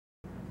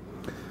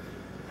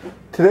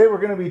Today we're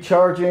going to be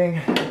charging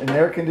an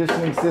air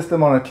conditioning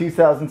system on a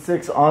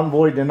 2006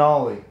 Envoy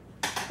Denali.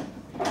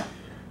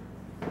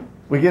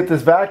 We get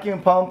this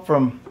vacuum pump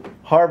from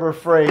Harbor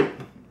Freight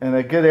and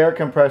a good air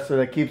compressor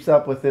that keeps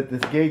up with it.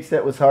 This gauge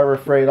set was Harbor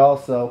Freight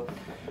also.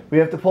 We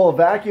have to pull a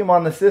vacuum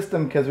on the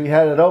system because we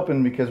had it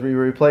open because we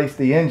replaced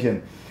the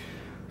engine.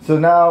 So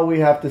now we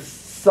have to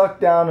suck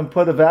down and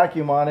put a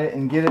vacuum on it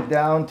and get it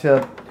down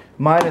to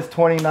minus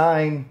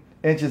 29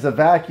 inches of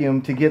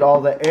vacuum to get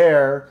all the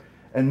air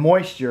and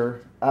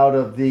moisture out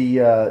of the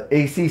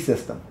AC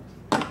system.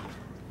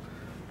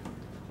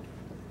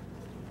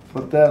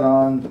 Put that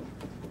on,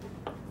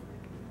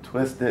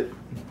 twist it.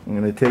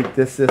 I'm going to take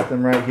this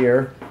system right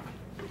here,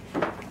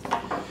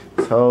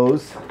 this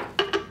hose,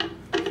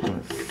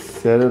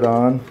 set it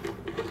on.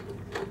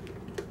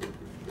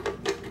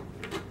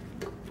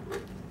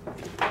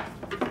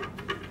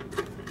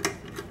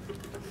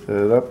 Set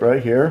it up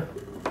right here.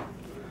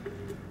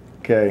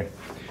 Okay.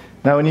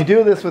 Now when you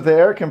do this with the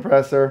air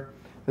compressor,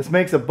 this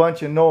makes a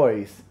bunch of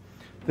noise.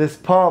 This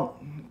pump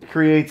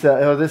creates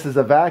this is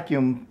a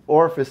vacuum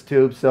orifice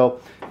tube,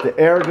 so the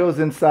air goes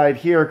inside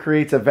here,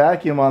 creates a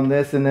vacuum on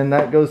this, and then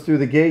that goes through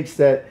the gauge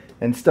set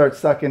and starts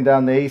sucking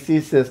down the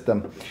AC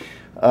system.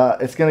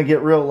 It's going to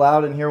get real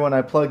loud in here when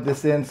I plug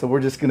this in, so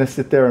we're just going to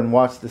sit there and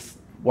watch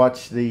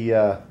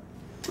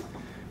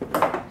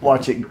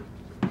it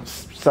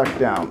suck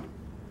down.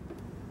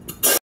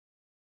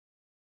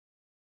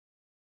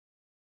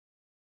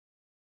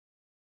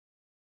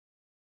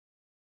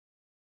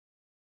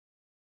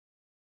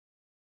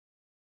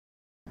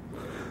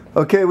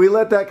 Okay, we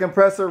let that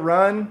compressor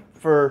run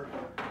for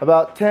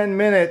about 10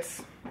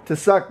 minutes to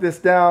suck this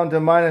down to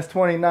minus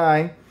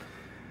 29.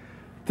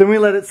 Then we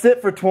let it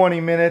sit for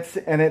 20 minutes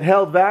and it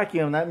held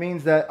vacuum. That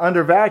means that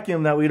under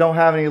vacuum that we don't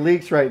have any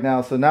leaks right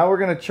now. So now we're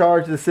going to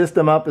charge the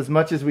system up as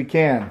much as we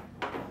can.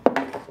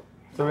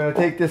 So we're going to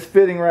take this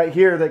fitting right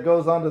here that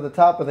goes onto the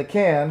top of the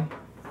can.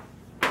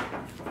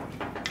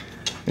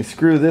 We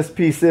screw this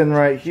piece in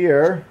right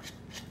here.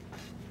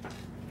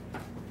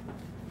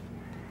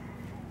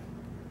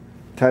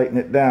 Tighten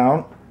it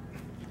down.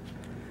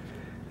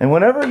 And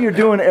whenever you're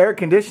doing air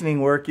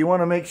conditioning work, you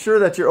want to make sure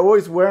that you're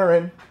always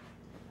wearing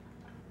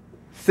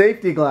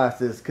safety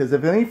glasses, because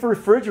if any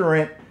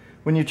refrigerant,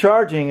 when you're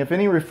charging, if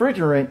any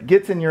refrigerant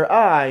gets in your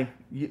eye,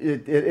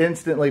 it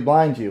instantly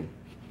blinds you.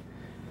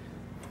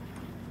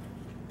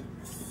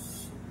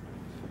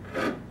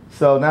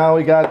 So now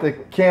we got the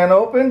can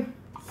open,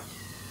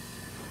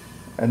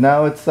 and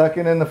now it's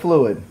sucking in the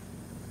fluid.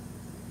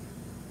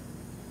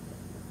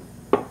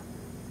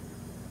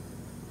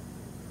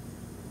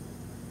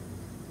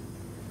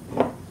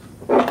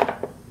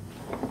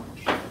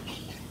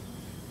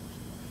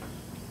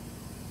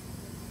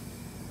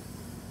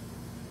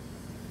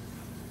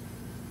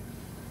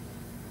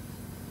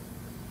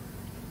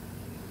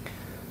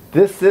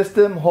 This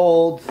system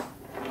holds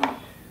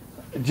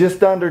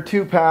just under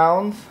 2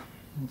 pounds,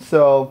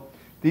 so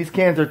these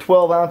cans are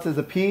 12 ounces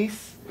a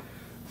piece,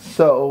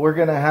 so we're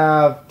going to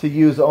have to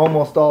use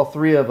almost all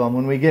 3 of them.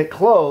 When we get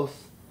close,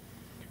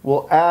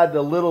 we'll add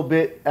a little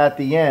bit at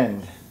the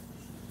end.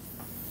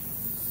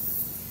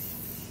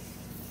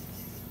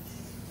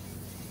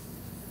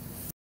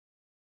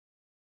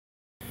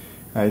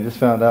 I just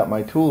found out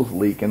my tool's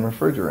leaking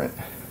refrigerant,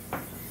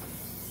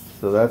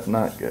 so that's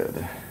not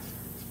good.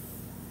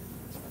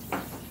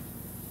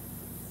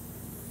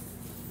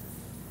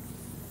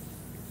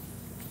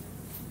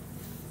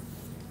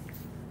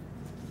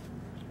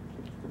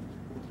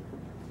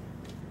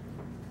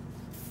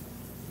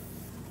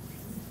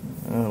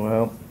 Oh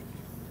well.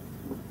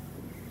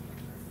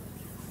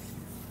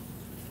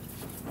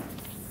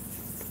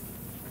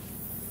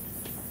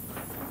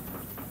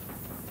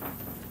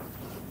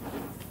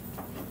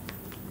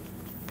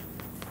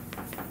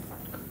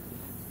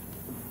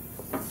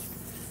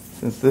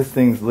 Since this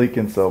thing's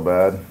leaking so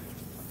bad,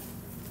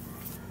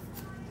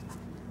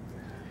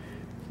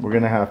 we're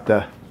gonna have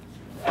to,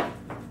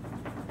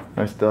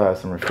 I still have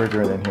some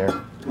refrigerant in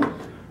here.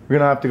 We're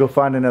gonna have to go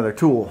find another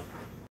tool.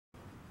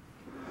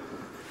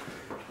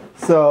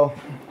 So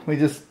we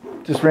just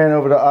ran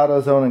over to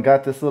AutoZone and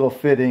got this little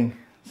fitting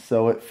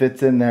so it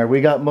fits in there.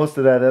 We got most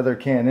of that other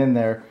can in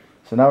there.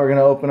 So now we're going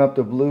to open up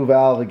the blue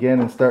valve again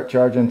and start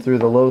charging through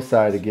the low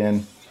side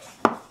again.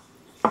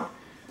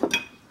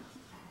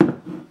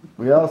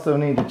 We also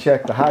need to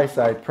check the high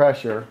side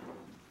pressure.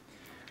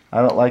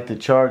 I don't like to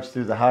charge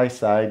through the high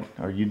side,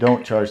 or you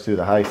don't charge through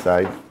the high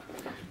side,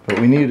 but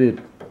we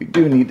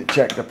do need to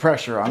check the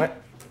pressure on it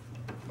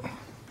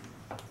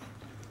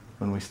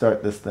when we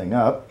start this thing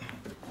up.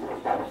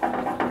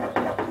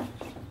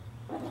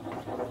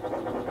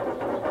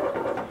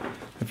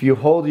 If you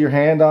hold your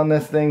hand on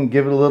this thing,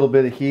 give it a little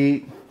bit of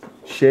heat,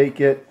 shake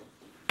it,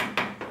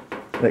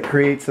 that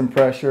creates some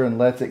pressure and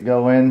lets it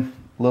go in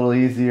a little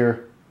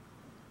easier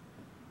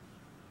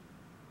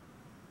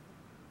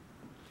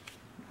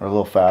or a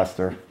little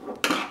faster.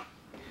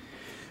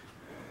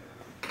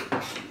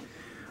 Well,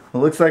 it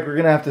looks like we're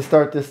going to have to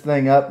start this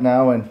thing up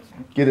now and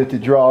get it to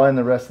draw in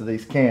the rest of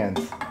these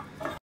cans.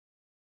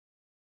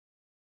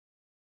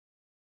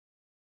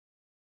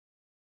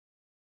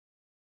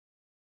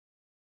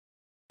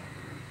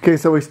 Okay,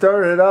 so we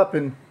started it up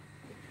and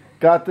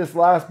got this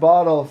last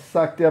bottle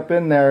sucked up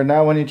in there.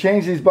 Now when you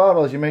change these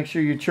bottles, you make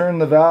sure you turn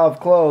the valve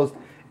closed.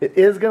 It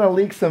is going to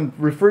leak some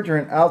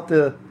refrigerant out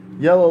the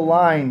yellow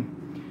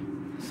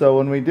line. So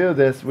when we do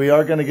this, we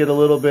are going to get a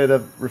little bit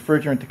of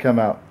refrigerant to come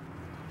out.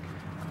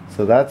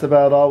 So that's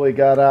about all we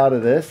got out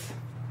of this.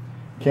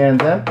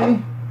 Can's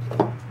empty.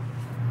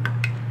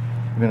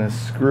 I'm going to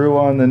screw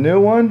on the new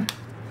one.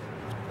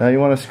 Now you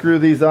want to screw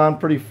these on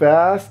pretty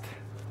fast.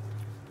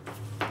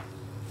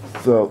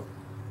 So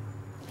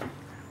you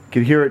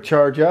can hear it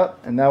charge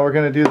up, and now we're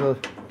going to do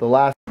the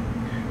last.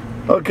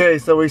 Okay,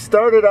 so we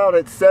started out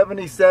at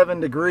 77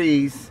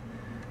 degrees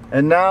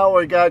and now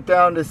we got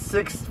down to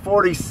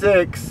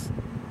 646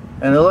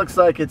 and it looks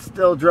like it's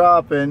still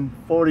dropping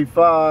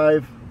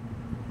 45.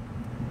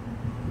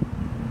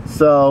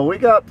 So we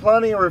got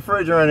plenty of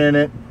refrigerant in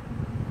it.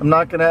 I'm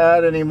not going to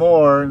add any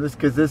more just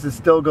because this is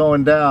still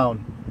going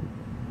down.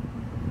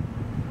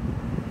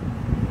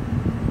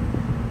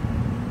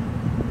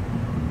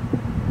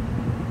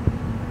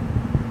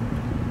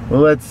 Well,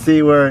 let's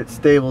see where it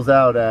stables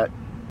out at.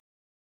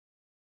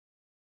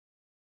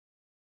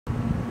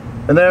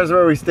 And there's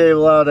where we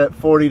stable out at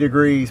 40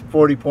 degrees,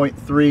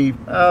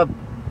 40.3.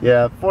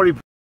 Yeah, 40.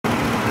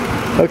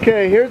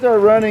 Okay, here's our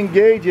running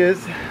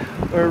gauges.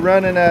 We're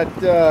running at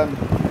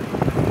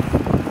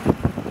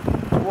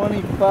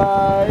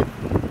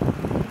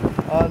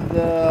 25 on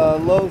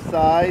the low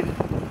side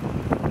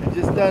and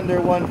just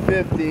under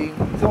 150.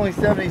 It's only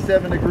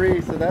 77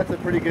 degrees, so that's a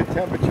pretty good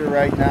temperature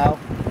right now.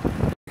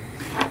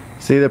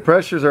 See, the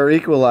pressures are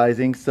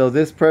equalizing, so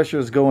this pressure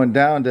is going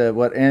down to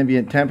what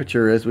ambient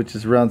temperature is, which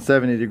is around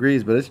 70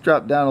 degrees, but it's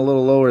dropped down a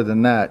little lower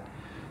than that.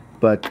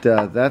 But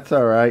that's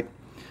all right.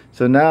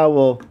 So now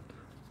we'll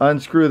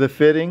unscrew the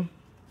fitting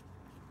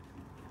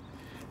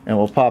and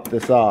we'll pop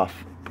this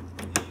off.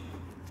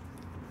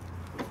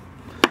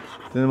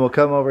 Then we'll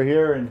come over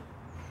here and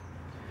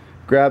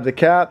grab the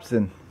caps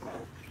and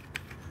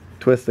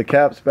twist the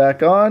caps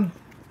back on.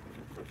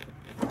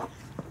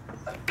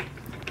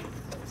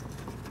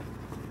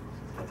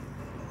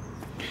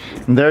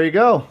 And there you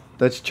go.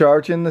 That's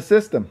charging the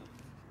system.